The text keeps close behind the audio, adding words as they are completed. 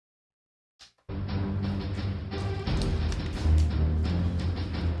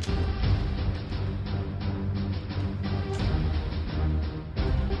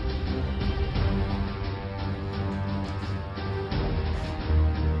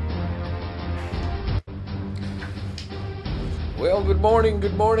Well, good morning,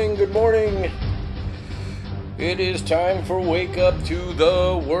 good morning, good morning. It is time for Wake Up to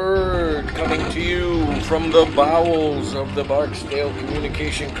the Word, coming to you from the bowels of the Barksdale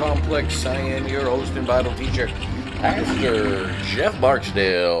Communication Complex. I am your host and Bible teacher, Pastor Jeff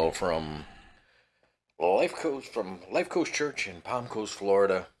Barksdale from Life Coast Church in Palm Coast,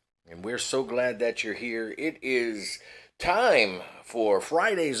 Florida. And we're so glad that you're here. It is time for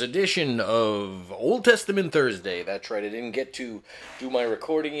Friday's edition of Old Testament Thursday. That's right, I didn't get to do my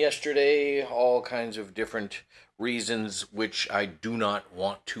recording yesterday. All kinds of different reasons which I do not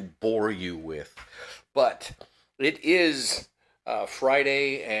want to bore you with. But it is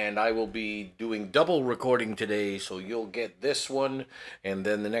Friday, and I will be doing double recording today, so you'll get this one, and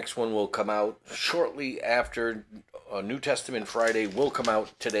then the next one will come out shortly after. New Testament Friday will come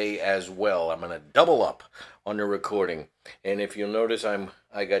out today as well. I'm going to double up on the recording, and if you'll notice,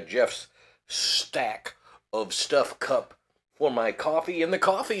 I got Jeff's stack of stuff cup for my coffee, and the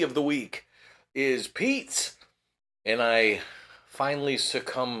coffee of the week is Pete's, and I finally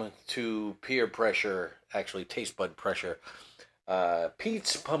succumb to peer pressure, actually taste bud pressure.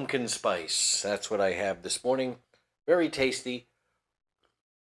 Pete's Pumpkin Spice. That's what I have this morning. Very tasty.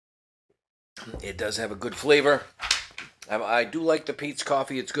 It does have a good flavor. I do like the Pete's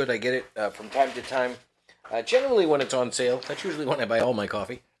coffee. It's good. I get it from time to time. Generally when it's on sale. That's usually when I buy all my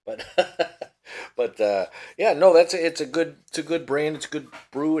coffee. But yeah, no, it's a good brand. It's a good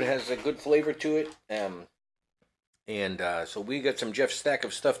brew. It has a good flavor to it. So we got some Jeff's stack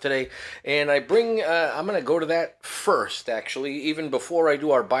of stuff today, and I'm going to go to that first, actually, even before I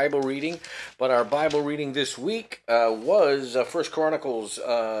do our Bible reading. But our Bible reading this week was 1 Chronicles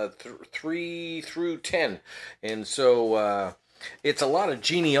 3 through 10, and so it's a lot of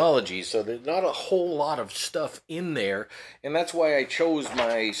genealogy, so there's not a whole lot of stuff in there, and that's why I chose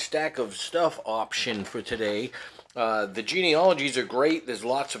my stack of stuff option for today. The genealogies are great. There's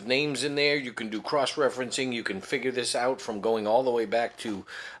lots of names in there. You can do cross-referencing. You can figure this out from going all the way back to,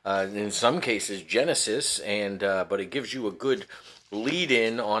 in some cases, Genesis. But it gives you a good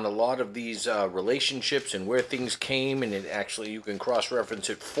lead-in on a lot of these relationships and where things came. And you can cross-reference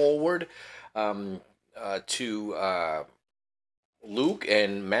it forward to Luke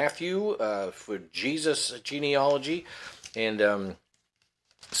and Matthew for Jesus' genealogy. And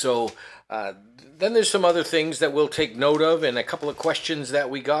then there's some other things that we'll take note of, and a couple of questions that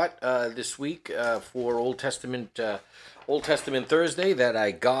we got this week for Old Testament Thursday that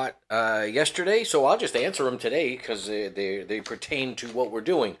I got yesterday. So I'll just answer them today because they pertain to what we're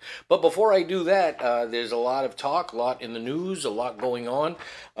doing. But before I do that, there's a lot of talk, a lot in the news, a lot going on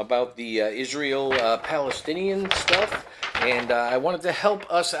about the Israel-Palestinian stuff. And I wanted to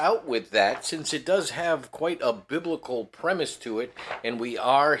help us out with that since it does have quite a biblical premise to it. And we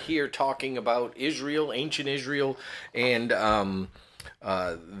are here talking about Israel, ancient Israel, and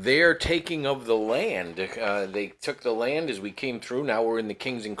their taking of the land. They took the land as we came through. Now we're in the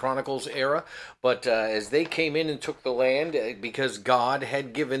Kings and Chronicles era. But as they came in and took the land, because God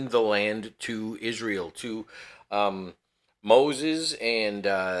had given the land to Israel, to Moses, and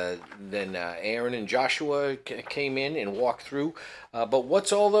then Aaron and Joshua came in and walked through. But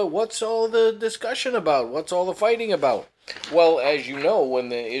what's all the discussion about? What's all the fighting about? Well, as you know, when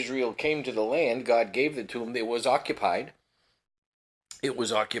the Israel came to the land, God gave it to them. It was occupied. It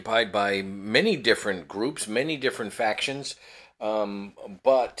was occupied by many different groups, many different factions,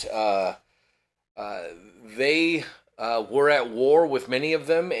 but they were at war with many of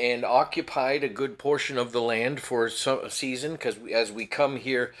them and occupied a good portion of the land for a season, because as we come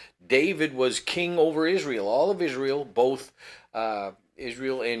here, David was king over Israel, all of Israel, both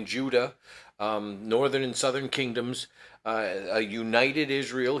Israel and Judah, northern and southern kingdoms, a united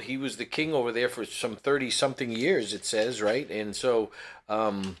Israel. He was the king over there for some 30-something years, it says, right? And so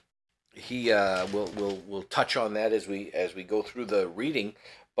we'll touch on that as we go through the reading,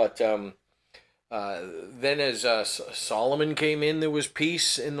 but then as Solomon came in, there was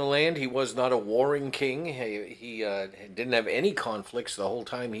peace in the land. He was not a warring king. He didn't have any conflicts the whole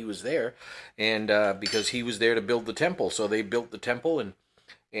time he was there, and because he was there to build the temple. So they built the temple,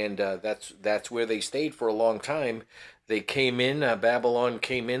 and that's where they stayed for a long time. They came in, Babylon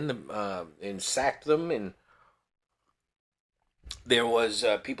came in and sacked them, and there was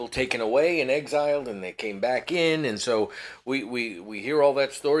people taken away and exiled, and they came back in, and so we hear all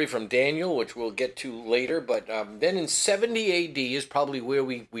that story from Daniel, which we'll get to later. But then in 70 A.D. is probably where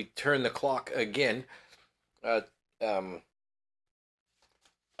we turn the clock again.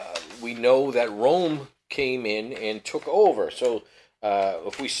 We know that Rome came in and took over. So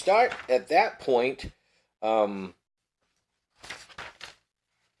if we start at that point,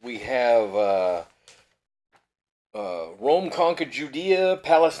 we have Rome conquered Judea.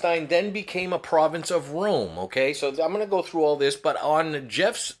 Palestine then became a province of Rome. Okay, so I'm going to go through all this, but on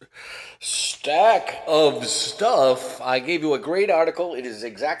Jeff's stack of stuff, I gave you a great article. It is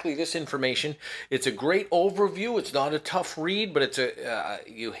exactly this information. It's a great overview. It's not a tough read, but it's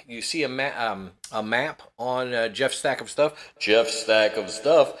you see a map on Jeff's stack of stuff. Jeff's stack of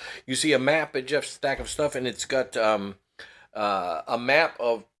stuff. You see a map at Jeff's stack of stuff, and it's got a map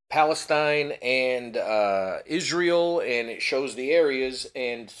of Palestine and Israel, and it shows the areas.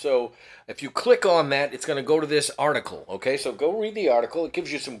 And so if you click on that, it's going to go to this article. Okay, so go read the article. It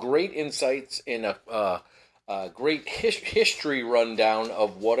gives you some great insights in a great history rundown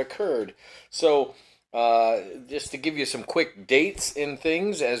of what occurred. So just to give you some quick dates and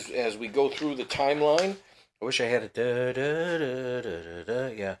things as we go through the timeline. I wish I had it.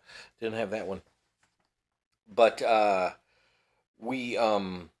 Yeah, didn't have that one. But we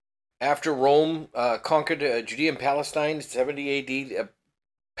after Rome conquered Judea and Palestine, 70 A.D.,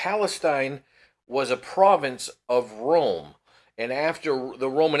 Palestine was a province of Rome. And after the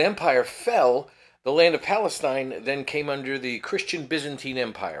Roman Empire fell, the land of Palestine then came under the Christian Byzantine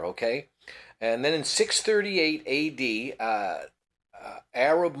Empire, okay? And then in 638 A.D.,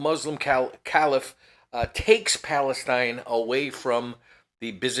 Arab Muslim Caliph takes Palestine away from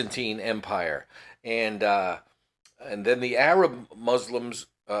the Byzantine Empire. And then the Arab Muslims,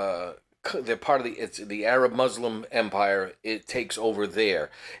 they're part of the Arab Muslim Empire. It takes over there,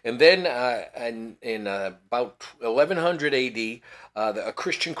 and then in about 1100 A.D., a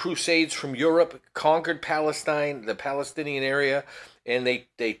Christian crusades from Europe conquered Palestine, the Palestinian area, and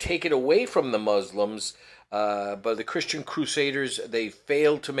they take it away from the Muslims. But the Christian crusaders, they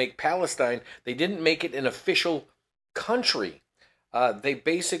failed to make Palestine. They didn't make it an official country. They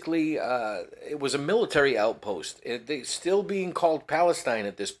basically, it was a military outpost. They still being called Palestine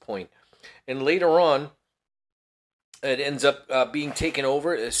at this point. And later on, it ends up being taken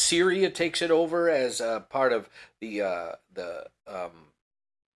over. Syria takes it over as part of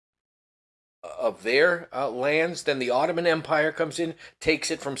of their lands. Then the Ottoman Empire comes in, takes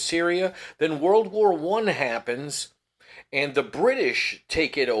it from Syria. Then World War I happens, and the British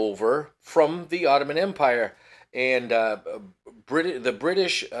take it over from the Ottoman Empire. And the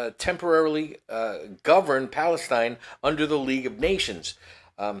British temporarily govern Palestine under the League of Nations.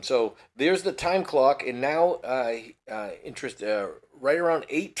 So there's the time clock, and now right around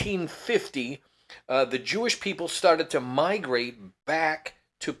 1850, the Jewish people started to migrate back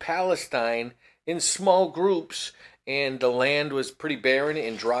to Palestine in small groups, and the land was pretty barren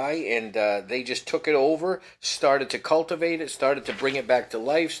and dry, and they just took it over, started to cultivate it, started to bring it back to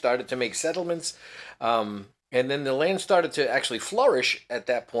life, started to make settlements. And then the land started to actually flourish at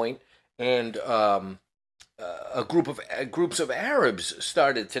that point, and groups of Arabs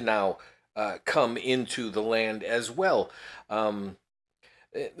started to now come into the land as well. One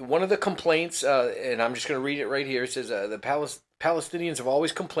of the complaints, and I'm just going to read it right here, it says the Palestinians have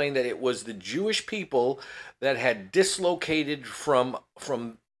always complained that it was the Jewish people that had dislocated from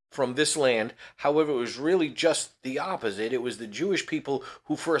this land. However, it was really just the opposite. It was the Jewish people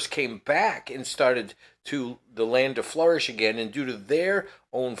who first came back and started to the land to flourish again, and due to their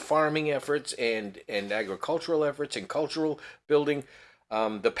own farming efforts and agricultural efforts and cultural building,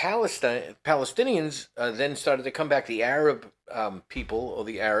 the Palestinians then started to come back. The Arab people, or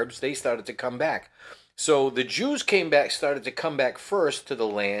the Arabs, they started to come back. So the Jews started to come back first to the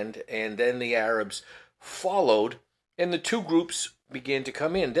land, and then the Arabs followed, and the two groups began to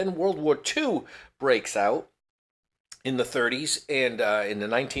come in. Then World War II breaks out in the 30s and in the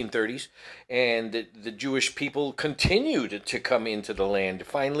 1930s, and the Jewish people continued to come into the land.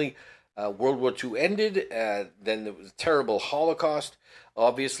 Finally, World War II ended. Then there was a terrible Holocaust.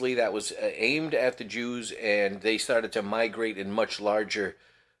 Obviously, that was aimed at the Jews, and they started to migrate in much larger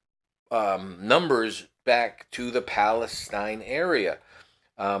numbers back to the Palestine area.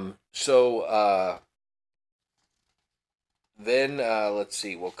 Then let's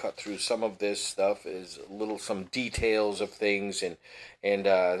see. We'll cut through some of this stuff. Is some details of things, and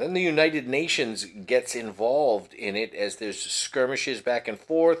then the United Nations gets involved in it as there's skirmishes back and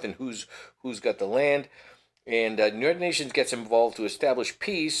forth, and who's got the land, and the United Nations gets involved to establish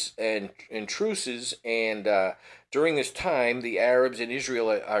peace and truces. And during this time, the Arabs in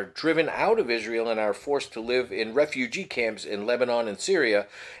Israel are driven out of Israel and are forced to live in refugee camps in Lebanon and Syria.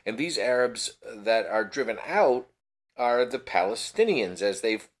 And these Arabs that are driven out are the Palestinians, as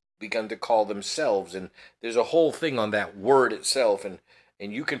they've begun to call themselves. And there's a whole thing on that word itself, and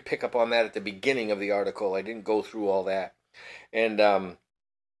you can pick up on that at the beginning of the article. I didn't go through all that. And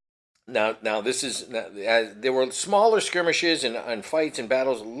now this is, there were smaller skirmishes and fights and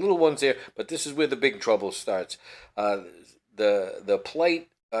battles, little ones there, but this is where the big trouble starts. the plight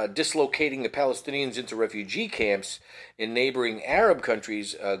dislocating the Palestinians into refugee camps in neighboring Arab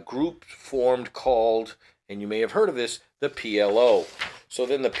countries, a group formed called, and you may have heard of this, the PLO. So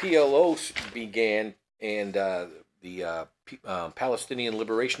then the PLO began, and the Palestinian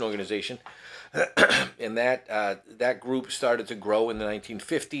Liberation Organization, and that group started to grow in the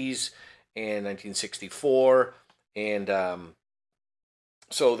 1950s and 1964, and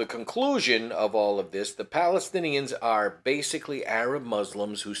so the conclusion of all of this, the Palestinians are basically Arab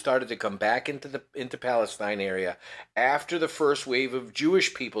Muslims who started to come back into Palestine area after the first wave of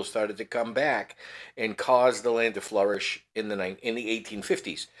Jewish people started to come back and caused the land to flourish in the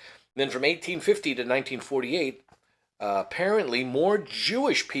 1850s. Then from 1850 to 1948, apparently more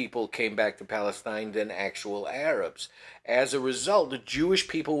Jewish people came back to Palestine than actual Arabs. As a result, the Jewish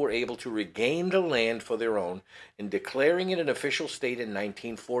people were able to regain the land for their own and declaring it an official state in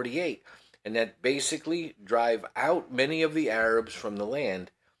 1948. And that basically drive out many of the Arabs from the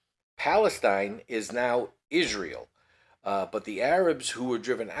land. Palestine is now Israel. But the Arabs who were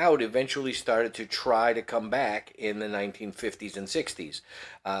driven out eventually started to try to come back in the 1950s and 60s.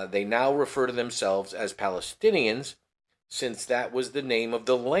 They now refer to themselves as Palestinians, since that was the name of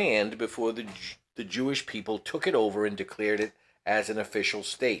the land before the Jewish people took it over and declared it as an official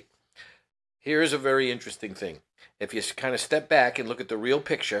state. Here's a very interesting thing. If you kind of step back and look at the real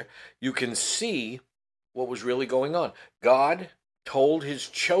picture, you can see what was really going on. God told his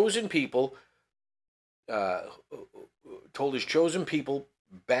chosen people, back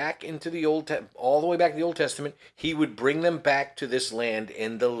into the all the way back to the Old Testament, he would bring them back to this land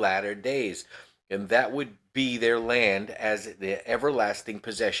in the latter days, and that would be their land as their everlasting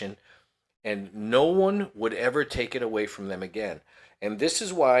possession, and no one would ever take it away from them again. And this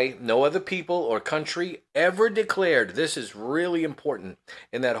is why no other people or country ever declared, this is really important,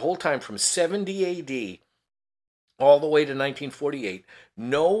 in that whole time from 70 AD all the way to 1948,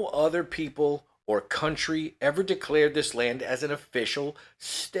 no other people or country ever declared this land as an official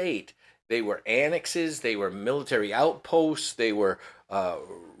state. They were annexes, they were military outposts, they were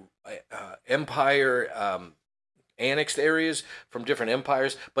empire annexed areas from different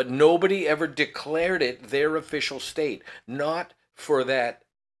empires, but nobody ever declared it their official state. Not for that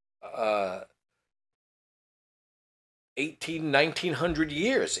 1900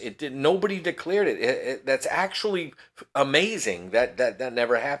 years. It did. Nobody declared it. That's actually amazing. That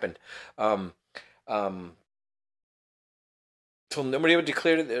never happened. So nobody ever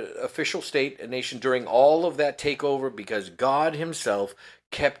declared it an official state, a nation, during all of that takeover, because God himself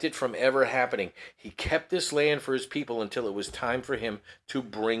kept it from ever happening. He kept this land for his people until it was time for him to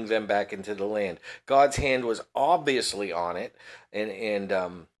bring them back into the land. God's hand was obviously on it,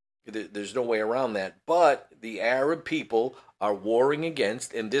 and there's no way around that. But the Arab people are warring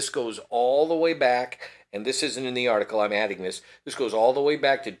against, and this goes all the way back, and this isn't in the article, I'm adding this. This goes all the way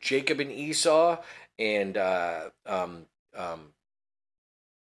back to Jacob and Esau, and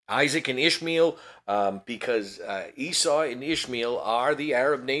Isaac and Ishmael, because Esau and Ishmael are the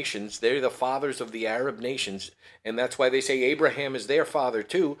Arab nations. They're the fathers of the Arab nations, and that's why they say Abraham is their father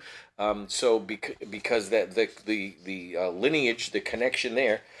too. So because that the lineage, the connection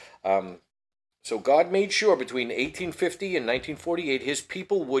there. So God made sure between 1850 and 1948, his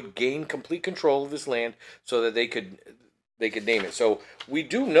people would gain complete control of this land so that they could name it. So we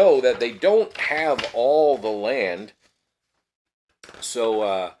do know that they don't have all the land.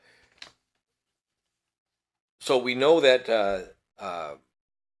 So we know that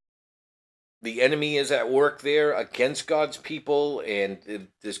the enemy is at work there against God's people, and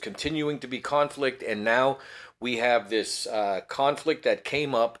there's continuing to be conflict. And now we have this conflict that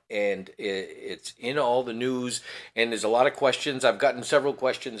came up, and it's in all the news. And there's a lot of questions. I've gotten several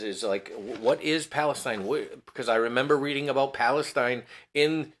questions. Is like, what is Palestine? Because I remember reading about Palestine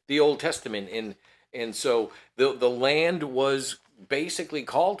in the Old Testament, and so the land was basically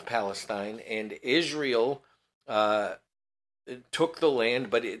called Palestine, and Israel took the land,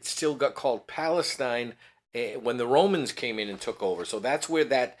 but it still got called Palestine when the Romans came in and took over. So that's where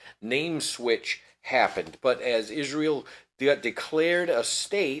that name switch happened. But as Israel got declared a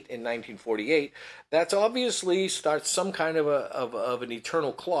state in 1948, that's obviously starts some kind of an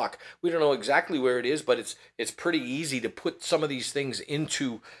eternal clock. We don't know exactly where it is, but it's pretty easy to put some of these things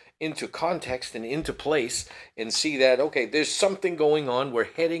into context and into place and see that, okay, there's something going on. We're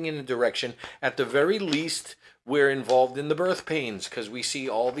heading in a direction. At the very least, we're involved in the birth pains, because we see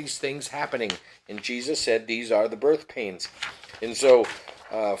all these things happening. And Jesus said these are the birth pains. And so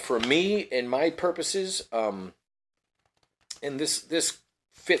for me and my purposes, and this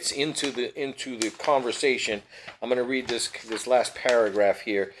fits into the conversation, I'm going to read this last paragraph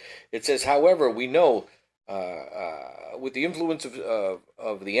here. It says, however, we know with the influence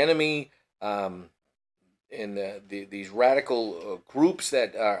of the enemy, and these radical groups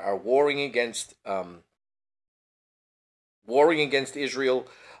that are warring against Israel,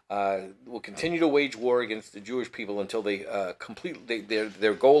 will continue to wage war against the Jewish people until they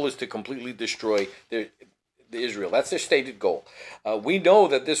their goal is to completely destroy the Israel. That's their stated goal. We know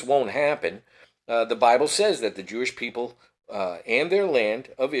that this won't happen. The Bible says that the Jewish people and their land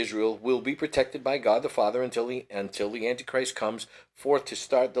of Israel will be protected by God the Father until the Antichrist comes forth to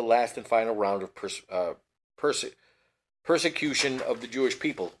start the last and final round of persecution of the Jewish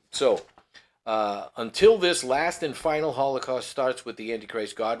people. So, until this last and final Holocaust starts with the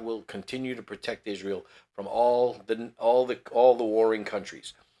Antichrist, God will continue to protect Israel from all the warring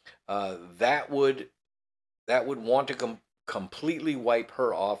countries. That would want to completely wipe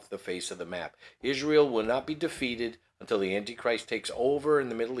her off the face of the map. Israel will not be defeated until the Antichrist takes over in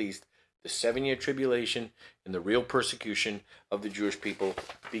the Middle East. The 7-year tribulation and the real persecution of the Jewish people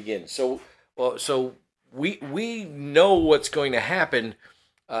begins. So we know what's going to happen.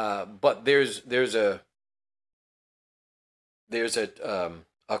 But there's a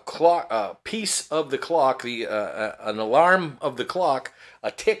clock, a piece of the clock, an alarm of the clock, a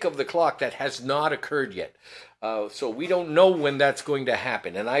tick of the clock that has not occurred yet. So we don't know when that's going to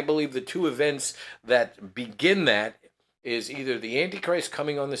happen. And I believe the two events that begin that is either the Antichrist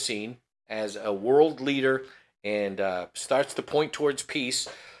coming on the scene as a world leader and starts to point towards peace,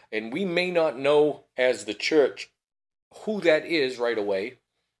 and we may not know as the church who that is right away.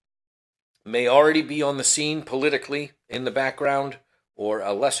 May already be on the scene politically in the background, or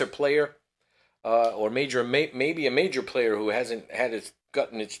a lesser player, or maybe a major player who hasn't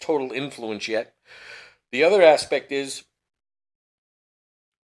gotten its total influence yet. The other aspect is,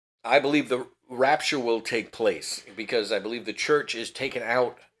 I believe the rapture will take place, because I believe the church is taken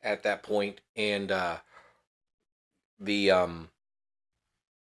out at that point, and the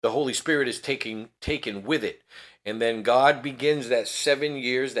Holy Spirit is taken with it. And then God begins that 7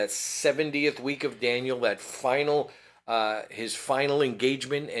 years, that 70th week of Daniel, that final, his final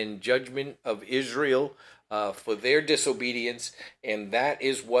engagement and judgment of Israel for their disobedience. And that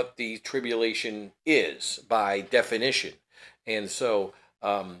is what the tribulation is by definition. And so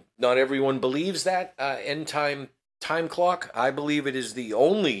not everyone believes that end time clock. I believe it is the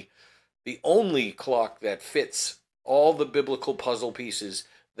only clock that fits all the biblical puzzle pieces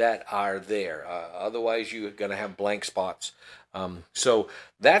that are there. Otherwise, you're going to have blank spots. So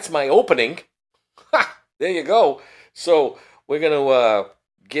that's my opening. There you go. So we're going to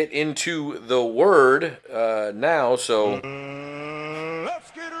get into the word now. So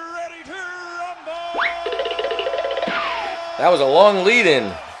Let's get ready to rumble. That was a long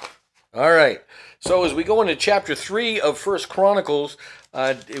lead-in. All right. So as we go into chapter 3 of First Chronicles,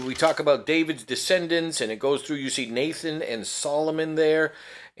 we talk about David's descendants, and it goes through. You see Nathan and Solomon there,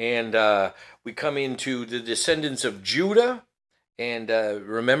 and we come into the descendants of Judah. And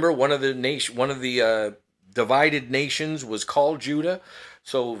remember, one of the divided nations was called Judah.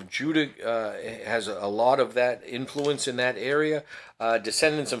 So Judah has a lot of that influence in that area.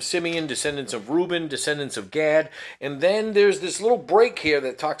 Descendants of Simeon, descendants of Reuben, descendants of Gad. And then there's this little break here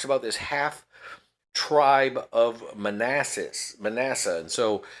that talks about this half tribe of Manasseh. And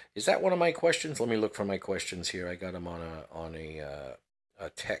so, is that one of my questions? Let me look for my questions here. I got them on a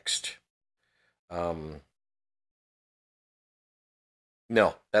text. No,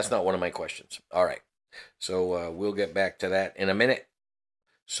 that's not one of my questions. All right. So we'll get back to that in a minute.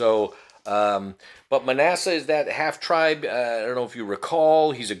 So, but Manasseh is that half tribe. I don't know if you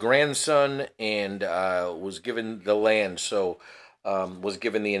recall, he's a grandson and was given the land. So, was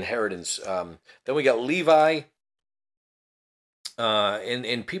given the inheritance. Then we got Levi,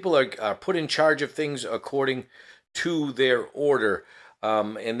 and people are put in charge of things according to their order.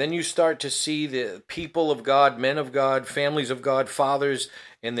 And then you start to see the people of God, men of God, families of God, fathers,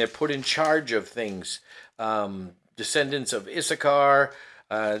 and they're put in charge of things. Descendants of Issachar,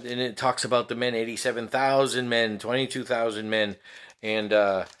 and it talks about the men, 87,000 men, 22,000 men, and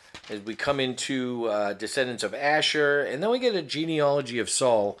as we come into descendants of Asher, and then we get a genealogy of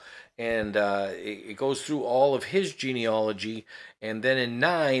Saul, and it goes through all of his genealogy, and then in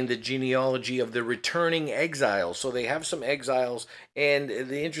 9, the genealogy of the returning exiles. So they have some exiles, and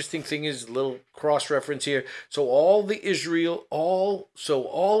the interesting thing is a little cross-reference here. So all Israel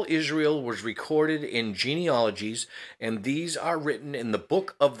was recorded in genealogies, and these are written in the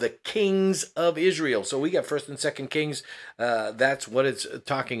book of the kings of Israel. So we got 1st and 2nd Kings. That's what it's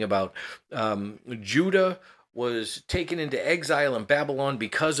talking about. Judah was taken into exile in Babylon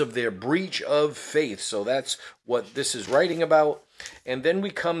because of their breach of faith. So that's what this is writing about. And then we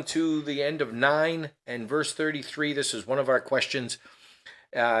come to the end of 9 and verse 33. This is one of our questions.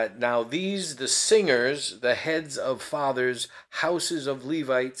 Now these, the singers, the heads of fathers, houses of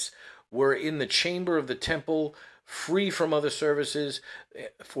Levites, were in the chamber of the temple, free from other services,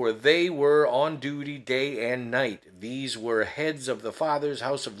 for they were on duty day and night. These were heads of the fathers,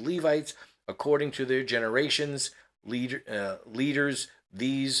 house of Levites, according to their generations, leaders.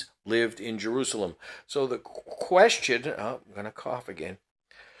 These lived in Jerusalem. So the question, I'm going to cough again.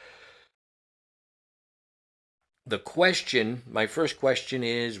 The question, my first question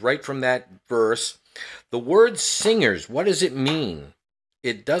is, right from that verse, the word singers, what does it mean?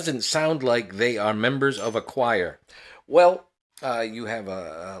 It doesn't sound like they are members of a choir. Well, you have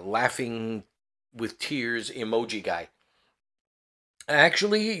a laughing with tears emoji guy.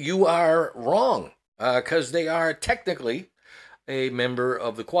 Actually, you are wrong, because they are technically a member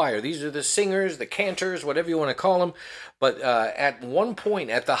of the choir. These are the singers, the cantors, whatever you want to call them. But at one point,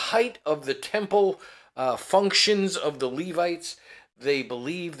 at the height of the temple functions of the Levites, they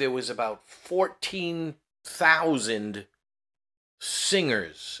believe there was about 14,000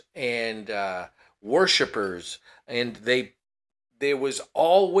 singers and worshipers, and there was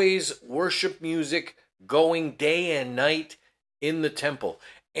always worship music going day and night in the temple.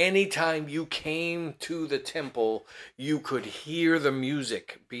 Anytime you came to the temple, you could hear the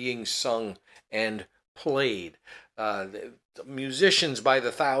music being sung and played. The musicians by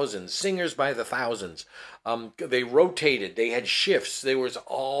the thousands, singers by the thousands. They rotated. They had shifts. There was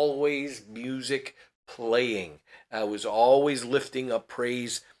always music playing. It was always lifting up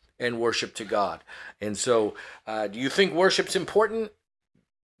praise and worship to God. And so, do you think worship's important?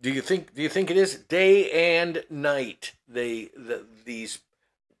 Do you think it is? Day and night, these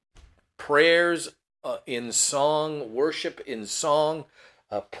prayers in song, worship in song,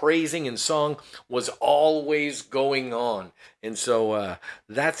 praising in song was always going on. And so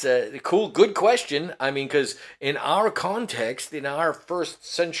that's a cool, good question. I mean, because in our context, in our first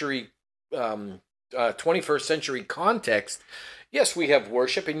century, 21st century context, yes, we have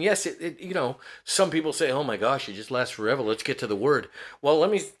worship, and yes, some people say, oh my gosh, it just lasts forever, let's get to the word. Well, let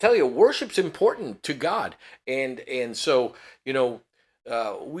me tell you, worship's important to God, and so,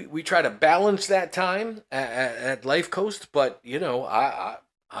 we try to balance that time at Life Coast, but,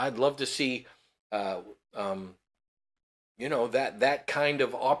 I'd love to see, that kind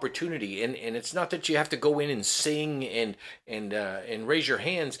of opportunity, and it's not that you have to go in and sing and raise your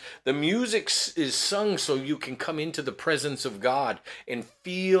hands. The music is sung so you can come into the presence of God and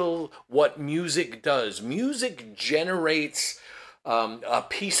feel what music does. Music generates a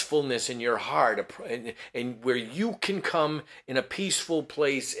peacefulness in your heart, and where you can come in a peaceful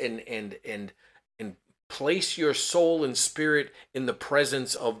place and place your soul and spirit in the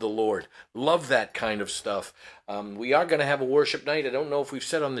presence of the Lord. Love that kind of stuff. We are going to have a worship night. I don't know if we've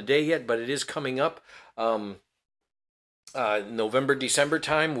set on the day yet, but it is coming up. November, December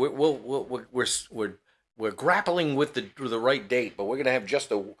time. We're grappling with the right date, but we're going to have just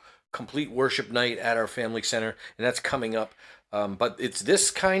a complete worship night at our family center, and that's coming up. But it's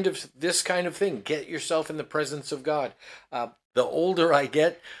this kind of thing. Get yourself in the presence of God. The older I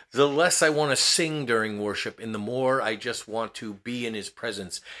get, the less I want to sing during worship, and the more I just want to be in His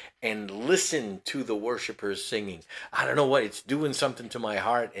presence and listen to the worshipers singing. I don't know what, it's doing something to my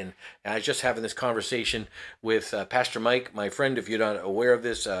heart, and I was just having this conversation with Pastor Mike, my friend, if you're not aware of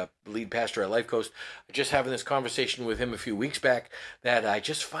this, lead pastor at Life Coast. Just having this conversation with him a few weeks back, that I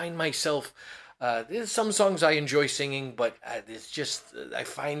just find myself, there's some songs I enjoy singing, but it's just, I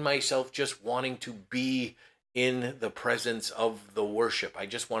find myself just wanting to be in the presence of the worship. I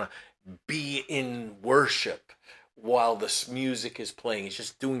just want to be in worship while this music is playing. It's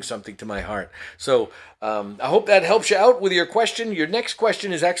just doing something to my heart. So I hope that helps you out with your question. Your next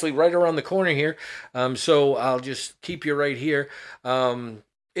question is actually right around the corner here. So I'll just keep you right here.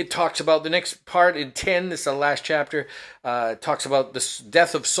 It talks about the next part in 10. This is the last chapter. Talks about the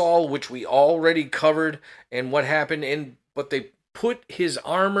death of Saul, which we already covered, and what happened. But they put his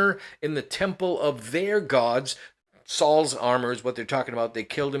armor in the temple of their gods. Saul's armor is what they're talking about. They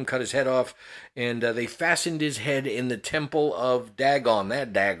killed him, cut his head off, and they fastened his head in the temple of Dagon,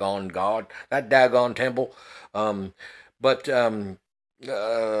 that Dagon god, that Dagon temple. That's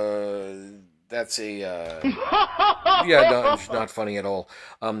a no, it's not funny at all.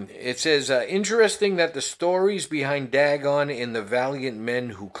 It says, interesting that the stories behind Dagon and the valiant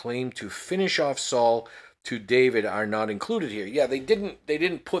men who claim to finish off Saul to David are not included here. Yeah, they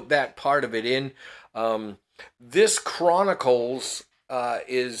didn't put that part of it in. This Chronicles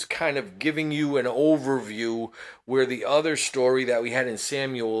is kind of giving you an overview, where the other story that we had in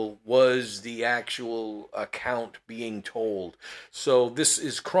Samuel was the actual account being told. So this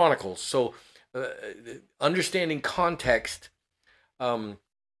is Chronicles. So understanding context,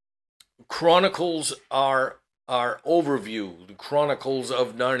 Chronicles are overview, the Chronicles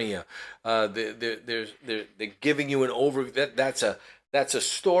of Narnia. They're giving you an overview. That's a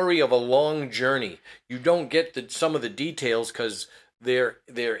story of a long journey. You don't get some of the details because they're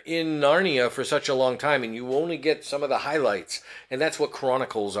in Narnia for such a long time, and you only get some of the highlights. And that's what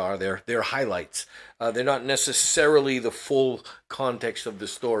Chronicles are. They're highlights. They're not necessarily the full context of the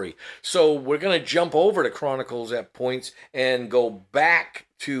story. So we're going to jump over to Chronicles at points and go back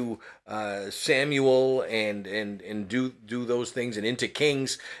to Samuel and do those things, and into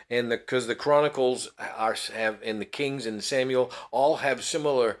Kings, and because the Chronicles and the Kings and Samuel all have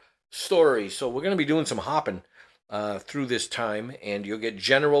similar stories. So we're going to be doing some hopping through this time, and you'll get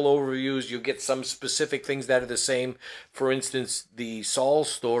general overviews. You'll get some specific things that are the same. For instance, the Saul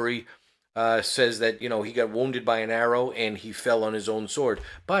story says that he got wounded by an arrow and he fell on his own sword.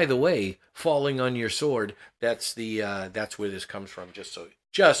 By the way, falling on your sword, that's where this comes from.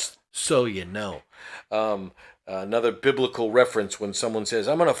 Just so you know. Another biblical reference when someone says,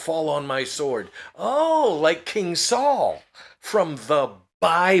 "I'm going to fall on my sword." Oh, like King Saul from the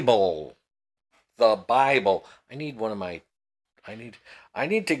Bible. The Bible. I need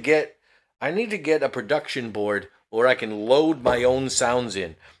to get a production board where I can load my own sounds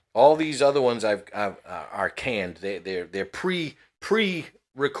in. All these other ones are canned. They're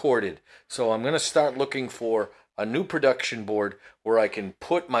pre-recorded. So I'm going to start looking for a new production board where I can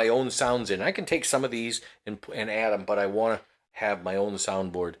put my own sounds in. I can take some of these and add them, but I want to have my own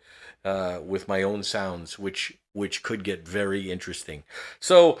soundboard with my own sounds, which could get very interesting.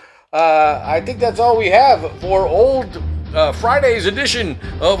 So I think that's all we have for Friday's edition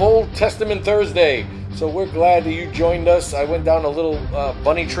of Old Testament Thursday. So we're glad that you joined us. I went down a little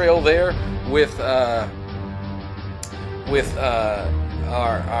bunny trail there with our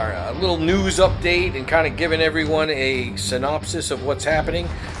little news update and kind of giving everyone a synopsis of what's happening.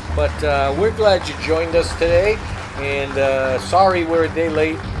 But we're glad you joined us today. And sorry we're a day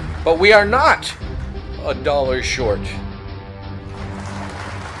late, but we are not $1 short.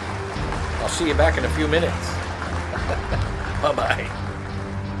 I'll see you back in a few minutes. Bye-bye.